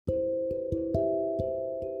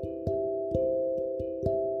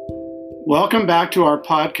Welcome back to our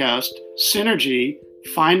podcast, Synergy,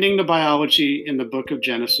 Finding the Biology in the Book of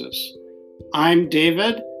Genesis. I'm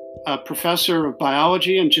David, a professor of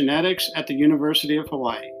biology and genetics at the University of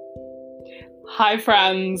Hawaii. Hi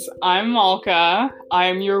friends, I'm Malka.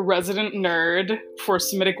 I'm your resident nerd for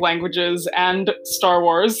Semitic languages and Star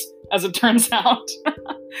Wars, as it turns out.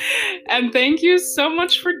 And thank you so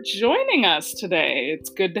much for joining us today. It's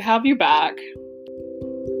good to have you back.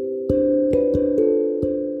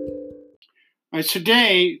 All right,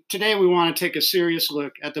 today we want to take a serious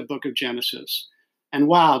look at the book of Genesis. And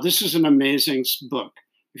wow, this is an amazing book.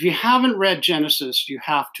 If you haven't read Genesis, you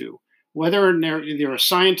have to. Whether you're a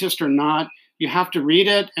scientist or not, you have to read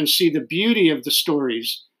it and see the beauty of the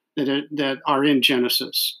stories that are in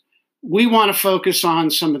Genesis. We want to focus on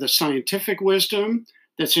some of the scientific wisdom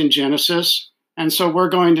that's in Genesis. And so we're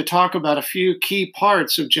going to talk about a few key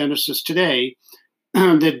parts of Genesis today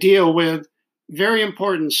that deal with very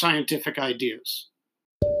important scientific ideas.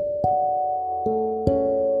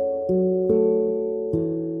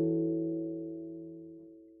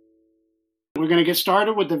 We're going to get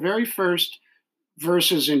started with the very first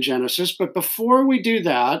verses in Genesis, but before we do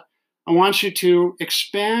that, I want you to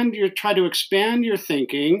try to expand your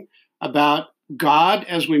thinking about God,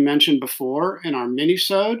 as we mentioned before in our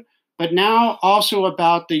mini-sode, but now also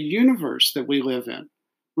about the universe that we live in.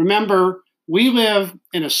 Remember, we live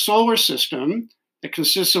in a solar system that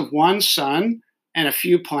consists of one sun and a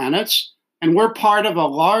few planets, and we're part of a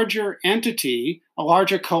larger entity, a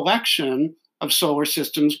larger collection of solar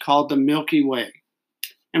systems called the Milky Way.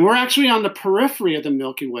 And we're actually on the periphery of the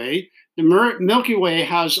Milky Way. The Milky Way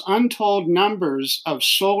has untold numbers of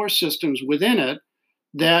solar systems within it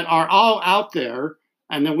that are all out there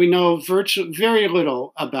and that we know virtually very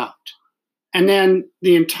little about. And then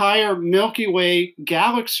the entire Milky Way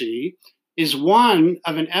galaxy is one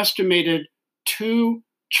of an estimated 2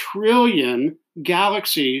 trillion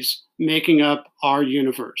galaxies making up our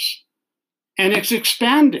universe. And it's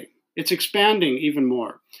expanding. It's expanding even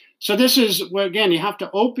more. So this is, well, again, you have to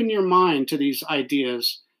open your mind to these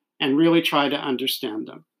ideas and really try to understand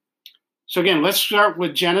them. So again, let's start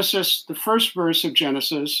with Genesis, the first verse of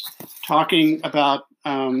Genesis, talking about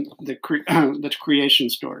the creation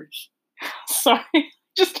stories. Sorry,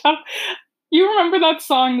 you remember that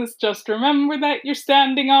song that's just remember that you're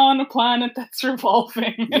standing on a planet that's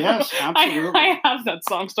revolving. Yes, absolutely. I have that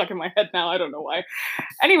song stuck in my head now. I don't know why.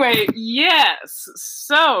 Anyway, yes.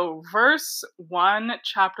 So verse 1,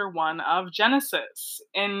 chapter 1 of Genesis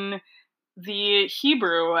in the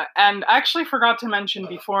Hebrew, and I actually forgot to mention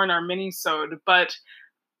before in our mini-sode, but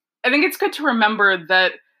I think it's good to remember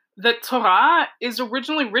that Torah is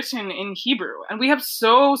originally written in Hebrew, and we have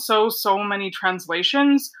so many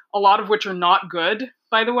translations, a lot of which are not good,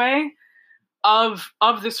 by the way, of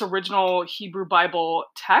this original Hebrew Bible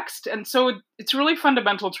text. And so it's really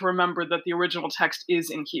fundamental to remember that the original text is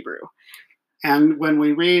in Hebrew. And when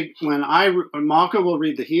Malka will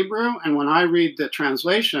read the Hebrew, and when I read the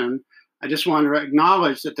translation, I just want to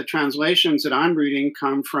acknowledge that the translations that I'm reading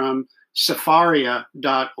come from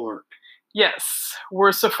Sefaria.org. Yes,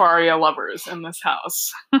 we're Sefaria lovers in this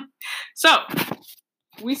house. So,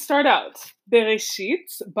 we start out.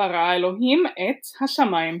 Bereshit bara Elohim et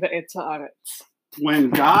hashamayim ve'et haaretz.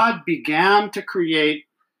 When God began to create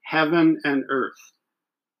heaven and earth.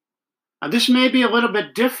 Now, this may be a little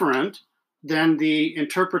bit different than the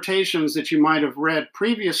interpretations that you might have read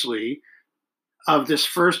previously of this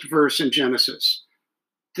first verse in Genesis.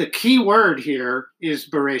 The key word here is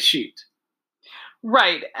Bereshit.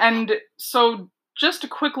 Right, and so just a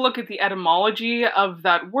quick look at the etymology of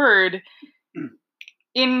that word.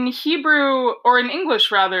 In Hebrew, or in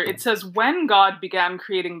English rather, it says when God began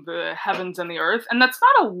creating the heavens and the earth, and that's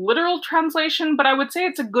not a literal translation, but I would say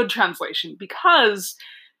it's a good translation because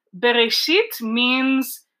Bereshit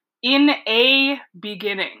means in a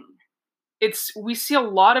beginning. We see a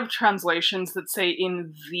lot of translations that say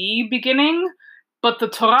in the beginning, but the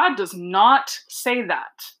Torah does not say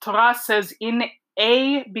that. Torah says in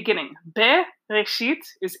a beginning. Bereshit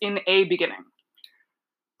is in a beginning.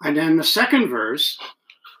 And then the second verse,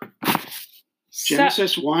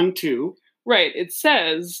 Genesis 1:2. Right, it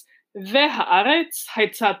says, V'haaretz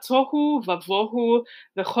haytza tohu vavohu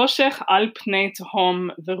v'choshech al pnei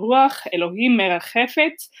tehom v'ruach Elohim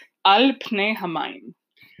merachefet al pnei hamayim.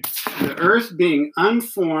 The earth being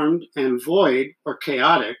unformed and void or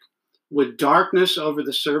chaotic, with darkness over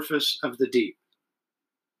the surface of the deep.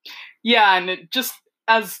 Yeah, and it just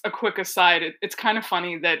as a quick aside, it's kind of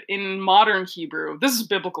funny that in modern Hebrew, this is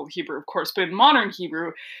biblical Hebrew, of course, but in modern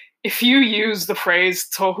Hebrew, if you use the phrase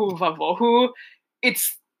tohu vavohu,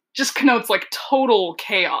 it's just connotes like total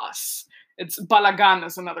chaos. It's balagan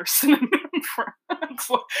is another synonym for, it's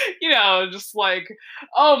like, just like,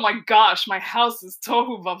 oh my gosh, my house is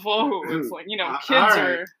tohu vavohu. It's like, kids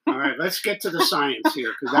are. All right, let's get to the science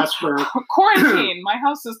here, because that's where. Quarantine, my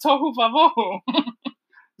house is tohu vavohu.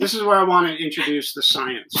 This is where I want to introduce the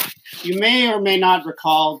science. You may or may not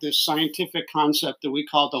recall this scientific concept that we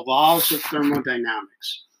call the laws of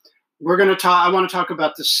thermodynamics. I want to talk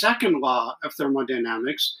about the second law of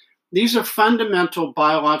thermodynamics. These are fundamental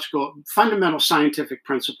scientific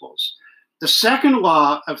principles. The second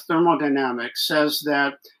law of thermodynamics says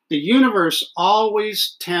that the universe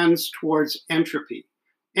always tends towards entropy.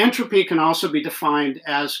 Entropy can also be defined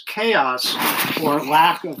as chaos or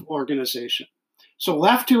lack of organization. So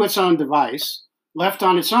left to its own device, left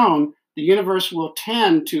on its own, the universe will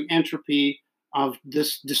tend to entropy of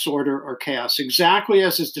this disorder or chaos, exactly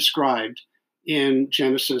as is described in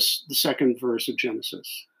Genesis, the second verse of Genesis.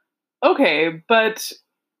 Okay, but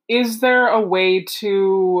is there a way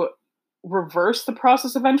to reverse the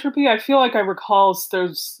process of entropy? I feel like I recall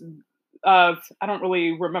there's, I don't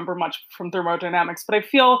really remember much from thermodynamics, but I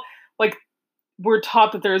feel like we're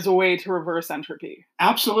taught that there's a way to reverse entropy.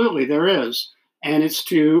 Absolutely, there is. And it's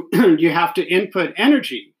you have to input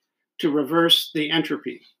energy to reverse the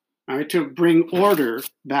entropy, all right, to bring order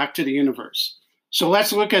back to the universe. So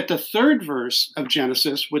let's look at the third verse of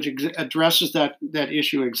Genesis, which addresses that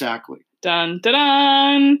issue exactly. Dun, dun,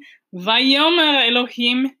 dun. Vayomer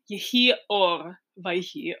Elohim yehi or,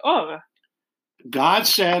 vayhi or. God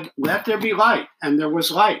said, "Let there be light," and there was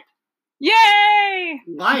light. Yay!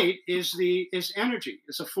 Light is energy.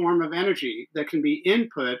 It's a form of energy that can be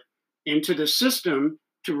input into the system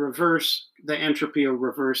to reverse the entropy or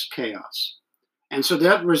reverse chaos. And so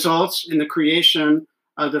that results in the creation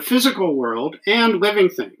of the physical world and living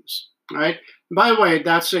things, right? By the way,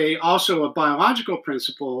 that's also a biological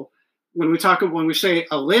principle. When we say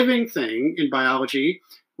a living thing in biology,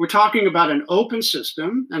 we're talking about an open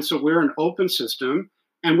system. And so we're an open system.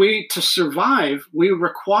 And to survive, we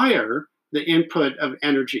require the input of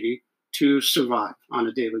energy to survive on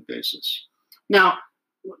a daily basis. Now,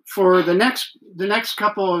 for the next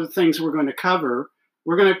couple of things we're going to cover,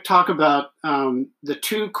 we're going to talk about the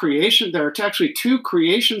two creation. There are actually two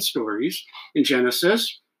creation stories in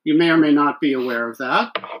Genesis. You may or may not be aware of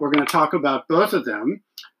that. We're going to talk about both of them.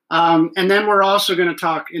 And then we're also going to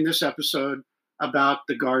talk in this episode about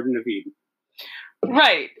the Garden of Eden.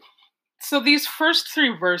 Right. So these first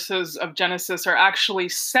three verses of Genesis are actually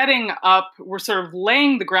setting up, we're sort of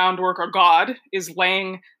laying the groundwork, or God is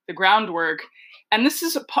laying the groundwork. And this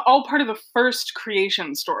is all part of the first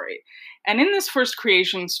creation story. And in this first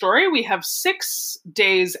creation story, we have 6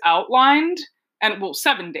 days outlined, and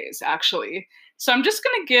 7 days actually. So I'm just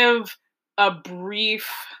going to give a brief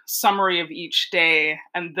summary of each day,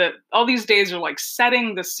 and all these days are like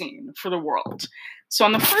setting the scene for the world. So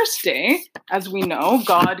on the first day, as we know,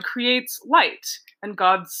 God creates light, and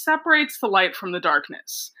God separates the light from the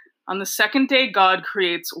darkness. On the second day, God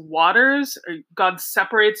creates waters, or God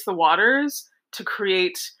separates the waters to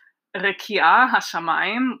create rekiat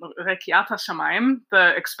hashamayim,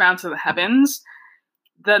 the expanse of the heavens.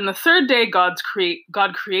 Then the third day, God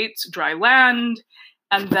creates dry land,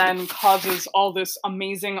 and then causes all this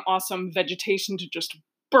amazing, awesome vegetation to just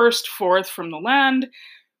burst forth from the land.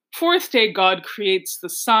 Fourth day, God creates the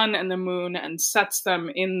sun and the moon and sets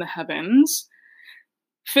them in the heavens.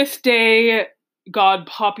 Fifth day, God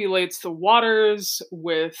populates the waters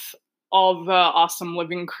with all the awesome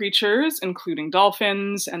living creatures, including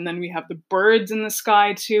dolphins. And then we have the birds in the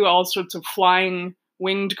sky too, all sorts of flying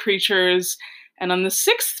winged creatures. And on the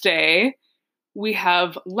sixth day, we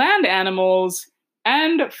have land animals,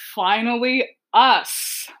 and finally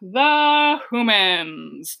us, the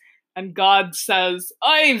humans. And God says,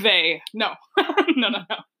 "Oy vey." No, no.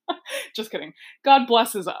 Just kidding. God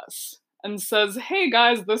blesses us and says, "Hey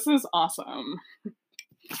guys, this is awesome."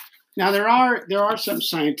 Now there are some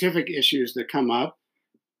scientific issues that come up.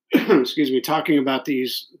 Excuse me, talking about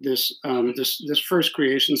this first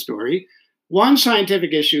creation story. One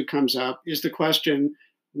scientific issue comes up is the question: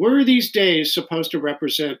 were these days supposed to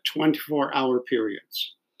represent 24-hour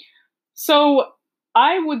periods? So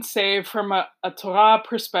I would say from a Torah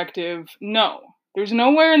perspective, no. There's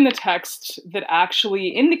nowhere in the text that actually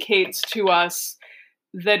indicates to us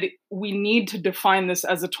that we need to define this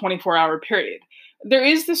as a 24-hour period. There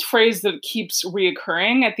is this phrase that keeps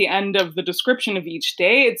reoccurring at the end of the description of each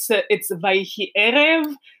day. It's Vayhi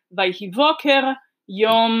Erev, Vayhi Voker,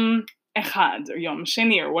 Yom Echad, or Yom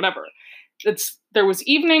Sheni, or whatever. There was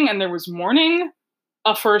evening and there was morning,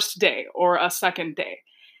 a first day or a second day.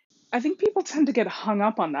 I think people tend to get hung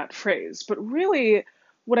up on that phrase, but really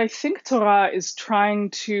what I think Torah is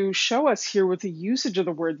trying to show us here with the usage of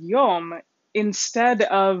the word yom, instead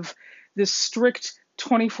of this strict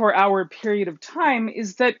 24-hour period of time,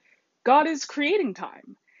 is that God is creating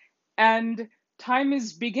time. And time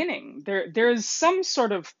is beginning. There is some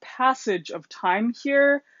sort of passage of time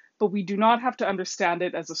here, but we do not have to understand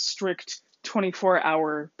it as a strict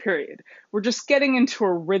 24-hour period. We're just getting into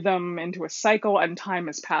a rhythm, into a cycle, and time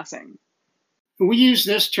is passing. We use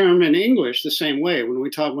this term in English the same way when we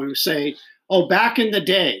say, oh, back in the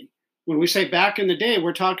day. When we say back in the day,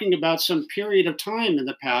 we're talking about some period of time in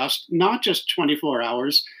the past, not just 24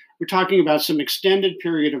 hours. We're talking about some extended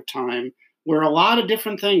period of time where a lot of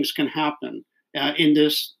different things can happen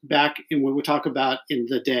when we talk about in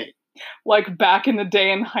the day. Like back in the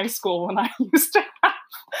day in high school when I used to have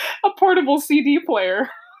a portable CD player.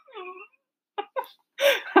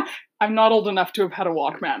 I'm not old enough to have had a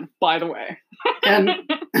Walkman, by the way. And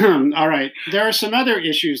all right, there are some other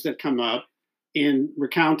issues that come up in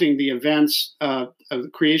recounting the events of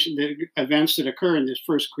creation, the events that occur in this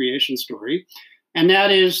first creation story. And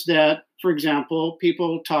that is that, for example,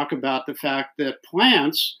 people talk about the fact that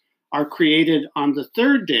plants are created on the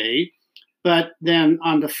third day, but then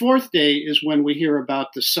on the fourth day is when we hear about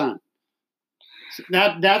the sun. So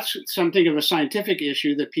that's something of a scientific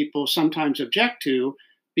issue that people sometimes object to,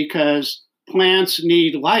 because plants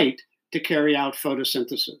need light to carry out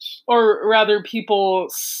photosynthesis. Or rather, people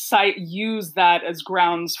use that as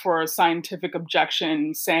grounds for a scientific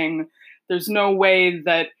objection, saying there's no way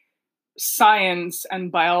that science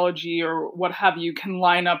and biology or what have you can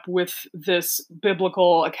line up with this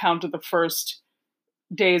biblical account of the first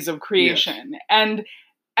days of creation. Yes.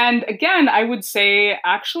 And again, I would say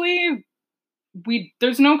actually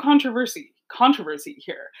there's no controversy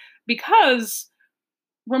here, because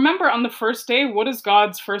remember, on the first day, what is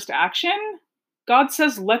God's first action? God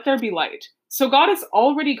says, let there be light. So God has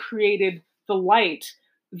already created the light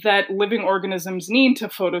that living organisms need to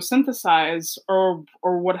photosynthesize or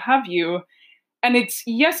what have you. And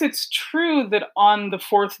it's true that on the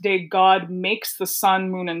fourth day, God makes the sun,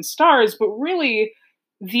 moon, and stars, but really,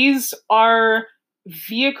 these are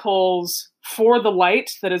vehicles for the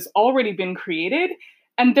light that has already been created.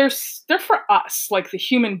 And they're for us, like the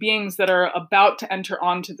human beings that are about to enter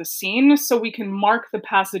onto the scene, so we can mark the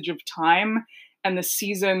passage of time and the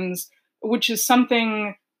seasons, which is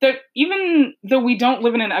something that even though we don't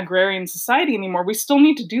live in an agrarian society anymore, we still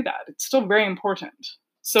need to do that. It's still very important.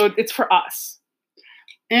 So it's for us.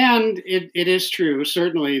 And it is true,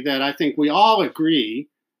 certainly, that I think we all agree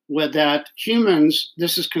with that humans,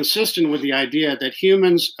 this is consistent with the idea that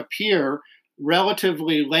humans appear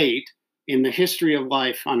relatively late in the history of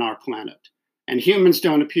life on our planet. And humans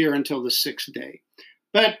don't appear until the sixth day.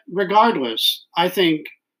 But regardless, I think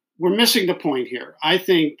we're missing the point here. I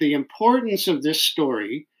think the importance of this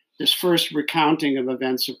story, this first recounting of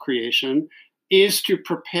events of creation, is to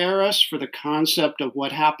prepare us for the concept of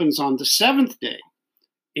what happens on the seventh day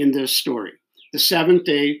in this story. The seventh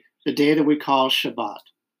day, the day that we call Shabbat.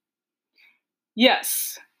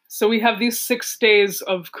 Yes. So we have these 6 days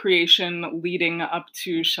of creation leading up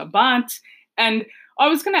to Shabbat. And I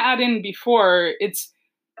was going to add in before, it's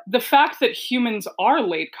the fact that humans are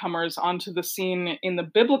latecomers onto the scene in the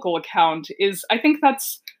biblical account is, I think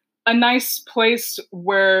that's a nice place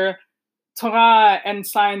where Torah and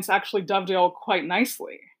science actually dovetail quite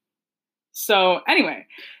nicely. So anyway.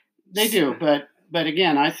 They do, but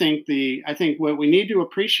again, I think what we need to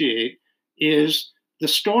appreciate is the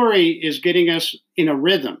story is getting us in a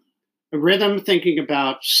rhythm thinking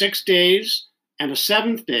about 6 days and a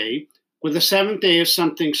seventh day, where the seventh day is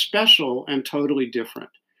something special and totally different.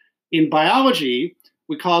 In biology,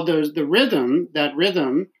 we call the rhythm,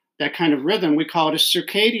 that kind of rhythm, we call it a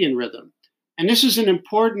circadian rhythm. And this is an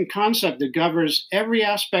important concept that governs every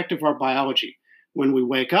aspect of our biology. When we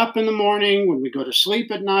wake up in the morning, when we go to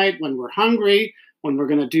sleep at night, when we're hungry, when we're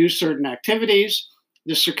going to do certain activities,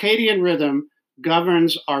 the circadian rhythm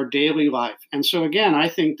governs our daily life. And so again, I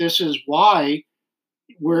think this is why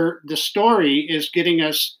the story is getting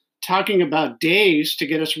us talking about days to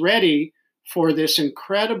get us ready for this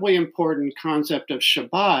incredibly important concept of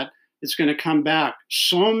Shabbat. It's going to come back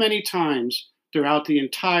so many times throughout the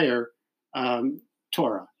entire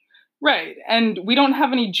Torah. Right. And we don't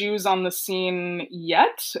have any Jews on the scene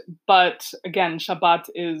yet, but again, Shabbat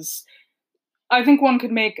is, I think one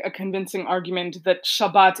could make a convincing argument that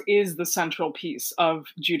Shabbat is the central piece of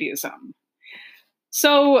Judaism.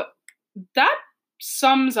 So that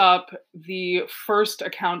sums up the first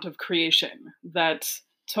account of creation that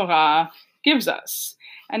Torah gives us.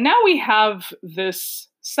 And now we have this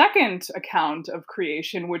second account of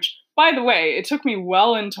creation, which, by the way, it took me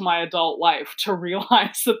well into my adult life to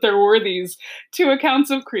realize that there were these two accounts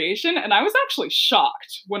of creation, and I was actually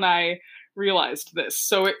shocked when I realized this.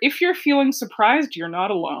 So if you're feeling surprised, you're not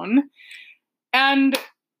alone. And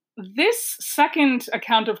this second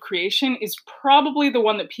account of creation is probably the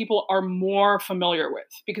one that people are more familiar with,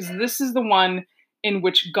 because this is the one in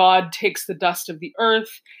which God takes the dust of the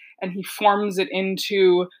earth and he forms it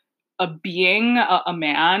into a being, a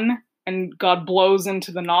man, and God blows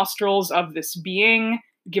into the nostrils of this being,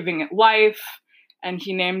 giving it life, and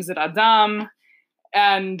he names it Adam.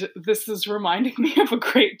 And this is reminding me of a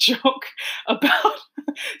great joke about,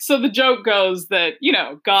 so the joke goes that,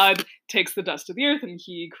 God takes the dust of the earth and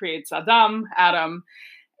he creates Adam,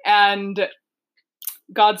 and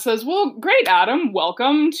God says, well, great, Adam,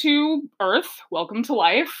 welcome to earth, welcome to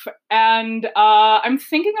life, and I'm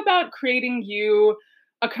thinking about creating you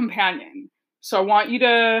a companion. So I want you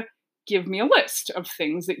to give me a list of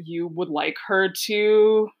things that you would like her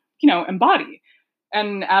to, embody.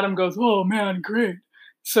 And Adam goes, oh man, great.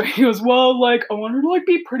 So he goes, well, I want her to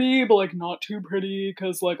be pretty, but not too pretty,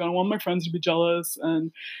 because I don't want my friends to be jealous,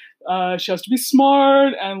 and she has to be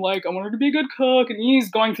smart, and I want her to be a good cook. And he's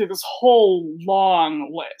going through this whole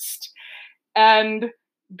long list. And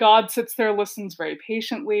God sits there, listens very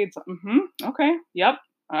patiently. It's okay, yep,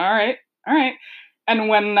 all right. And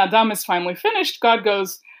when Adam is finally finished, God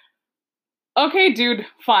goes, okay, dude,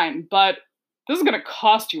 fine, but this is gonna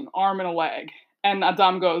cost you an arm and a leg. And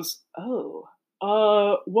Adam goes, oh,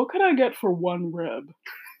 what could I get for one rib?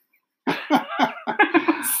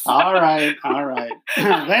 All right.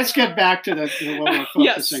 Let's get back to what we're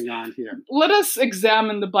focusing on here. Let us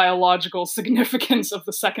examine the biological significance of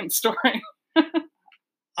the second story.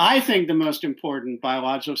 I think the most important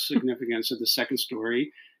biological significance of the second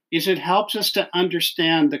story is it helps us to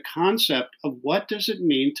understand the concept of what does it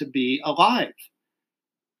mean to be alive.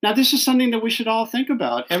 Now, this is something that we should all think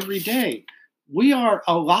about every day. We are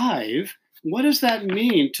alive. What does that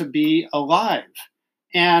mean to be alive?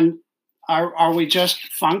 And are we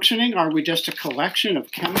just functioning? Are we just a collection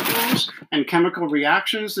of chemicals and chemical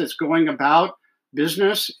reactions that's going about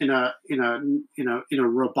business in a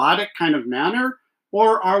robotic kind of manner?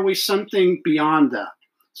 Or are we something beyond that?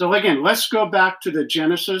 So again, let's go back to the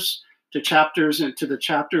Genesis, to the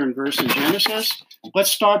chapter and verse in Genesis.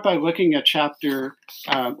 Let's start by looking at chapter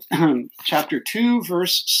 2,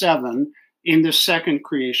 verse 7 in the second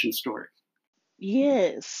creation story.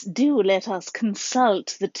 Yes, do let us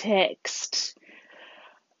consult the text.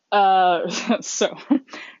 So,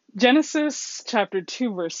 Genesis chapter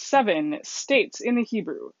 2, verse 7 states in the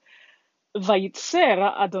Hebrew, Vayitzer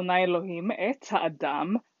Adonai Elohim et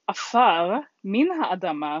ha'adam afar min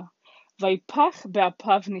ha'adama, vayipach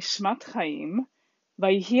be'apav nishmat chaim,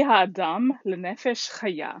 vayhi ha'adam lenefesh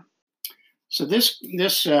chaya. So this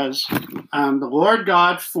says, the Lord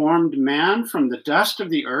God formed man from the dust of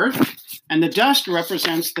the earth, and the dust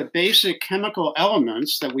represents the basic chemical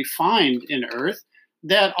elements that we find in earth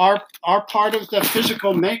that are part of the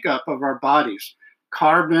physical makeup of our bodies.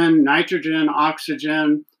 Carbon, nitrogen,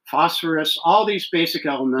 oxygen, phosphorus, all these basic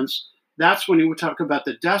elements. That's when you talk about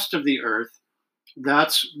the dust of the earth.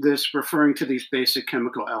 That's this referring to these basic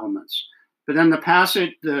chemical elements. But then the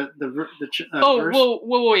passage, verse.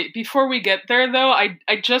 Wait. Before we get there, though, I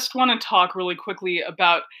just want to talk really quickly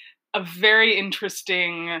about a very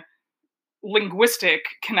interesting linguistic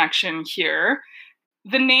connection here.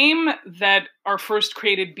 The name that our first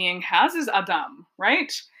created being has is Adam,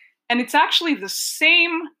 right? And it's actually the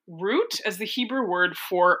same root as the Hebrew word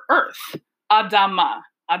for earth, Adama.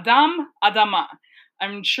 Adam, Adama.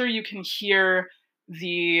 I'm sure you can hear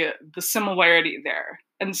the similarity there.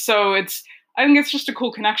 And so I think it's just a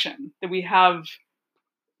cool connection that we have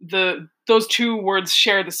those two words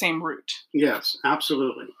share the same root. Yes,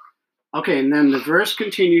 absolutely. Okay, and then the verse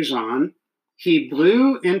continues on. He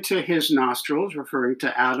blew into his nostrils, referring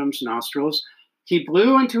to Adam's nostrils. He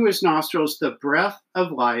blew into his nostrils the breath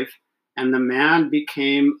of life, and the man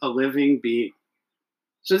became a living being.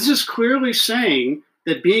 So this is clearly saying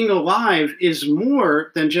that being alive is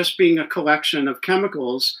more than just being a collection of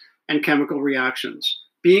chemicals and chemical reactions.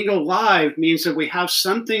 Being alive means that we have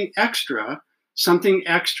something extra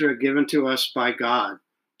given to us by God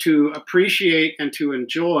to appreciate and to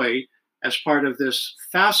enjoy as part of this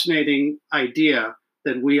fascinating idea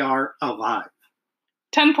that we are alive.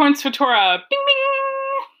 10 points for Torah. Bing, bing.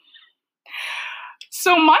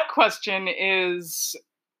 So my question is,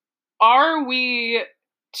 are we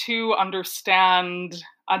to understand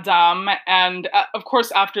Adam? And of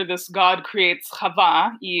course, after this, God creates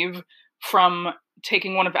Chava, Eve, from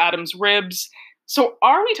taking one of Adam's ribs. So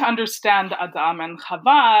are we to understand Adam and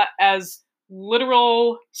Chava as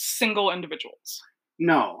literal single individuals.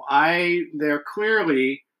 No, they're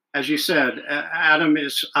clearly, as you said, Adam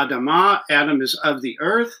is Adamah, Adam is of the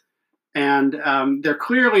earth, and they're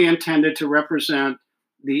clearly intended to represent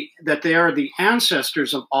that they are the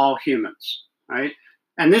ancestors of all humans, right?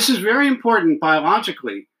 And this is very important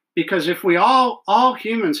biologically, because if we all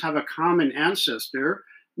humans have a common ancestor,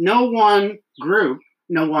 no one group,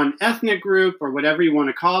 no one ethnic group, or whatever you want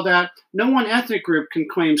to call that, no one ethnic group can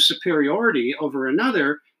claim superiority over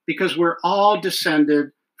another, because we're all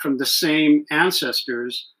descended from the same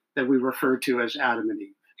ancestors that we refer to as Adam and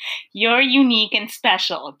Eve. You're unique and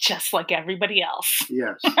special, just like everybody else.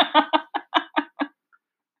 Yes.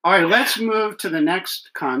 All right, let's move to the next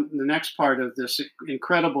part of this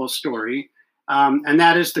incredible story, and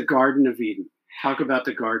that is the Garden of Eden. Talk about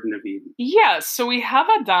the Garden of Eden. Yes, so we have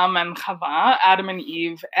Adam and Chava, Adam and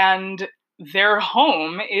Eve, and their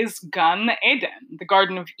home is Gan Eden, the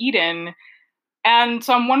Garden of Eden. And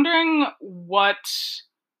so I'm wondering what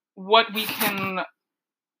we can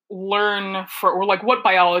learn or what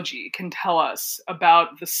biology can tell us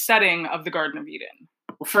about the setting of the Garden of Eden.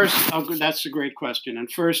 Well, first, that's a great question.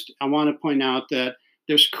 And first, I want to point out that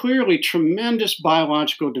there's clearly tremendous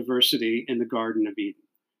biological diversity in the Garden of Eden.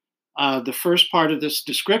 The first part of this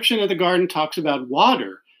description of the garden talks about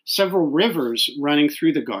water, several rivers running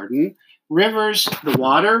through the garden. Rivers, the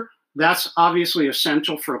water, that's obviously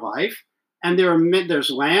essential for life. And there's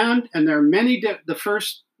land, and there are many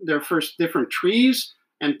different trees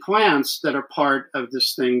and plants that are part of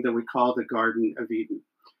this thing that we call the Garden of Eden.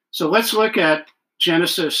 So let's look at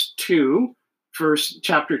Genesis 2,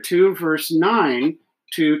 chapter 2, verse 9,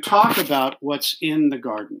 to talk about what's in the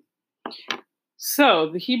garden. So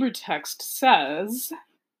the Hebrew text says,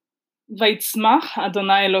 "Vaitzmach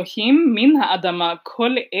Adonai Elohim min ha'adama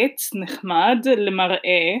kol etz nechmad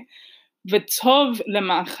lemar'eh v'tov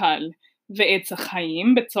lema'achal ve'etz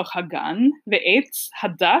ha'chaim b'toch hagan ve'etz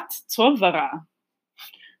hadat tov v'ra."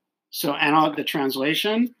 So, and the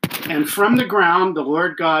translation, and from the ground the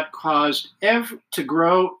Lord God caused to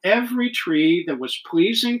grow every tree that was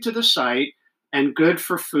pleasing to the sight and good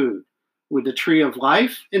for food, with the tree of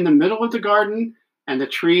life in the middle of the garden and the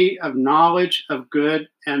tree of knowledge of good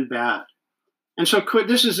and bad. And so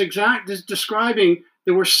this is describing,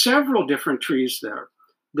 there were several different trees there.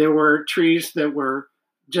 There were trees that were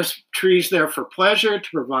just trees there for pleasure, to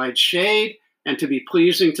provide shade and to be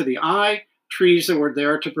pleasing to the eye. Trees that were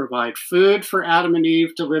there to provide food for Adam and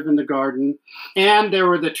Eve to live in the garden. And there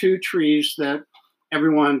were the two trees that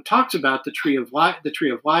everyone talks about, the tree of life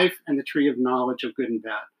and the tree of knowledge of good and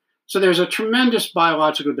bad. So there's a tremendous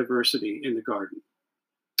biological diversity in the garden.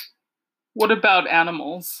 What about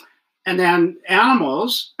animals? And then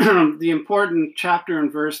animals, the important chapter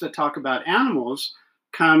and verse that talk about animals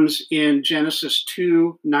comes in Genesis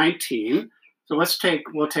 2:19. So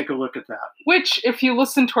we'll take a look at that. Which, if you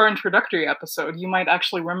listen to our introductory episode, you might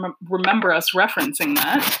actually remember us referencing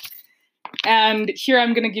that. And here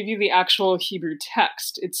I'm going to give you the actual Hebrew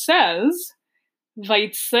text. It says,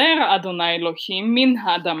 "Vayitzer Adonai Elohim min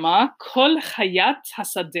ha'adama kol chayat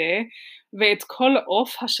hasadeh ve'et kol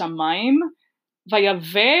of hashamayim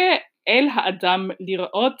vayaveh el ha'adam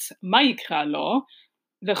lirot ma yikra lo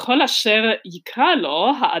v'chol asher yikra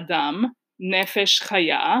lo ha'adam nefesh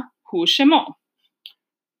chaya hu shemo."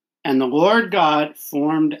 And the Lord God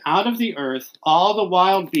formed out of the earth all the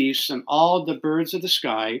wild beasts and all the birds of the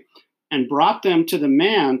sky, and brought them to the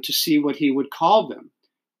man to see what he would call them.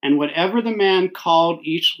 And whatever the man called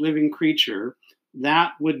each living creature,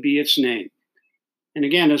 that would be its name. And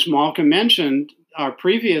again, as Malka mentioned, our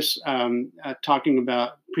previous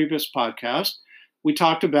previous podcast, we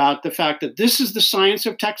talked about the fact that this is the science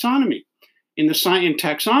of taxonomy. In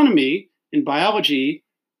taxonomy, in biology,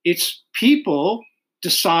 it's people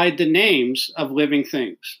decide the names of living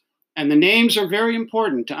things. And the names are very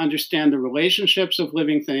important to understand the relationships of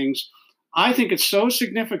living things. I think it's so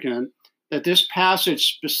significant that this passage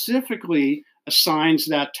specifically assigns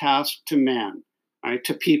that task to man, right,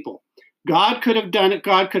 to people. God could have done it.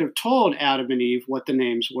 God could have told Adam and Eve what the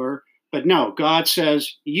names were, but no, God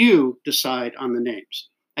says, you decide on the names.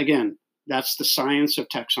 Again, that's the science of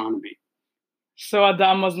taxonomy. So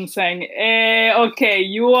Adam wasn't saying, okay,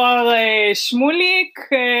 you are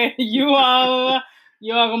Shmulik, you are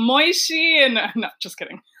Moishi, and no, just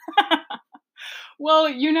kidding. Well,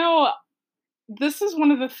 this is one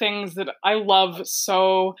of the things that I love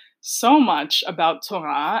so much about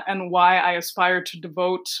Torah, and why I aspire to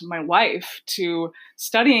devote my life to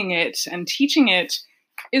studying it and teaching it,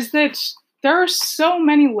 is that there are so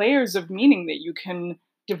many layers of meaning that you can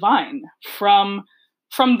divine from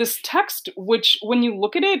from this text, which when you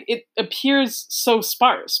look at it, it appears so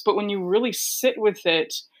sparse, but when you really sit with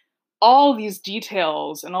it, all these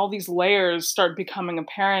details and all these layers start becoming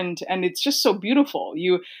apparent, and it's just so beautiful.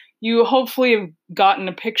 You hopefully have gotten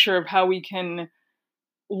a picture of how we can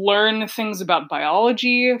learn things about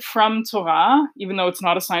biology from Torah, even though it's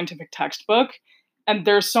not a scientific textbook. And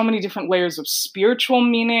there's so many different layers of spiritual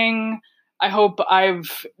meaning. I hope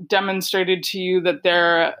I've demonstrated to you that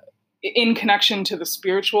they're in connection to the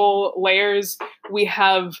spiritual layers. We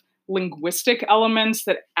have linguistic elements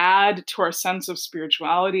that add to our sense of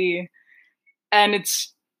spirituality. And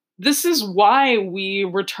this is why we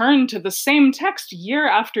return to the same text year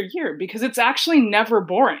after year, because it's actually never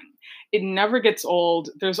boring. It never gets old.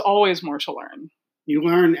 There's always more to learn. You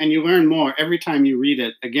learn more every time you read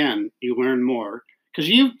it again. You learn more because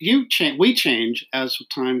we change as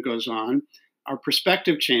time goes on. Our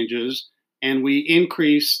perspective changes, and we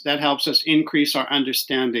increase. That helps us increase our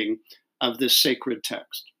understanding of this sacred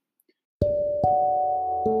text.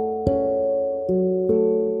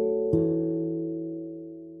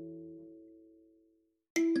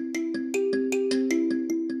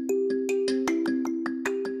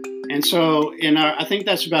 And so I think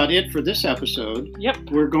that's about it for this episode. Yep.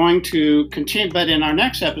 We're going to continue, but in our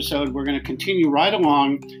next episode, we're going to continue right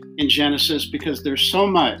along in Genesis because there's so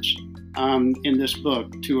much in this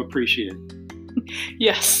book to appreciate.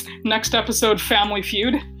 Yes. Next episode, Family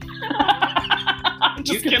Feud.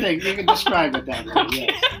 You can describe it that way. Okay.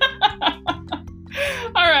 Yes.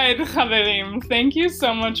 All right, Chaverim, thank you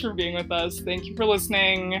so much for being with us. Thank you for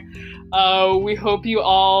listening. We hope you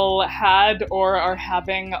all had or are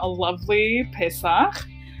having a lovely Pesach.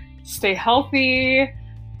 Stay healthy.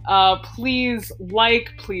 Please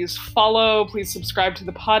please follow, please subscribe to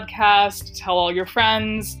the podcast, tell all your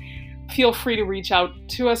friends. Feel free to reach out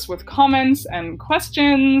to us with comments and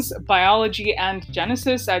questions,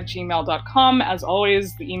 biologyandgenesis@gmail.com. As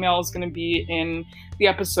always, the email is going to be in the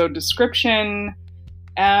episode description.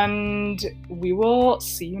 And we will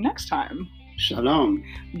see you next time. Shalom.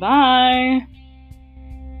 Bye.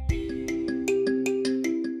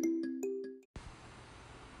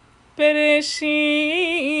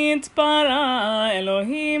 בראשית ברא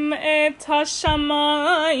אלוהים את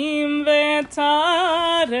השמיים ואת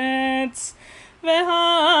הארץ,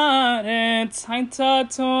 והארץ הייתה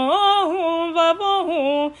תוהו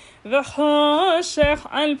ובוהו, וחושך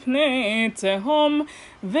על פני תהום,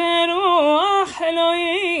 ורוח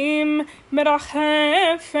אלוהים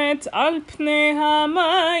מרחפת על פני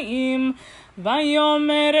המים,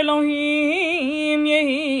 ויאמר אלוהים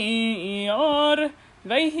יהי אור,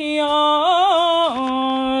 ויהי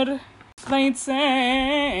אור. ויצר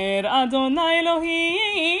אדוני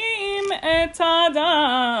אלוהים את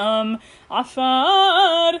האדם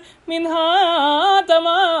עפר מן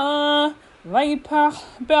האדמה, ויפח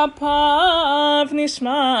באפיו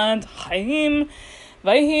נשמת חיים,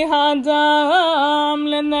 ויהי האדם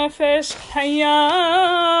לנפש חיה.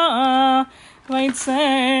 ויצר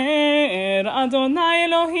אדוני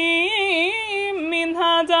אלוהים מן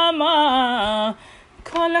האדמה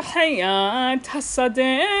כל חיית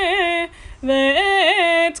השדה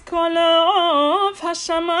ואת כל עוף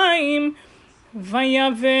השמיים,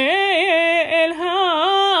 ויבא אל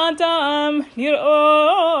האדם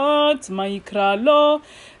לראות מה יקרא לו,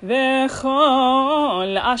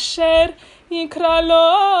 וכל אשר יקרא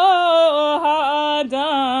לו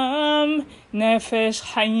האדם נפש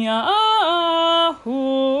חיה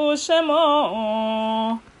הוא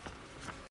שמו.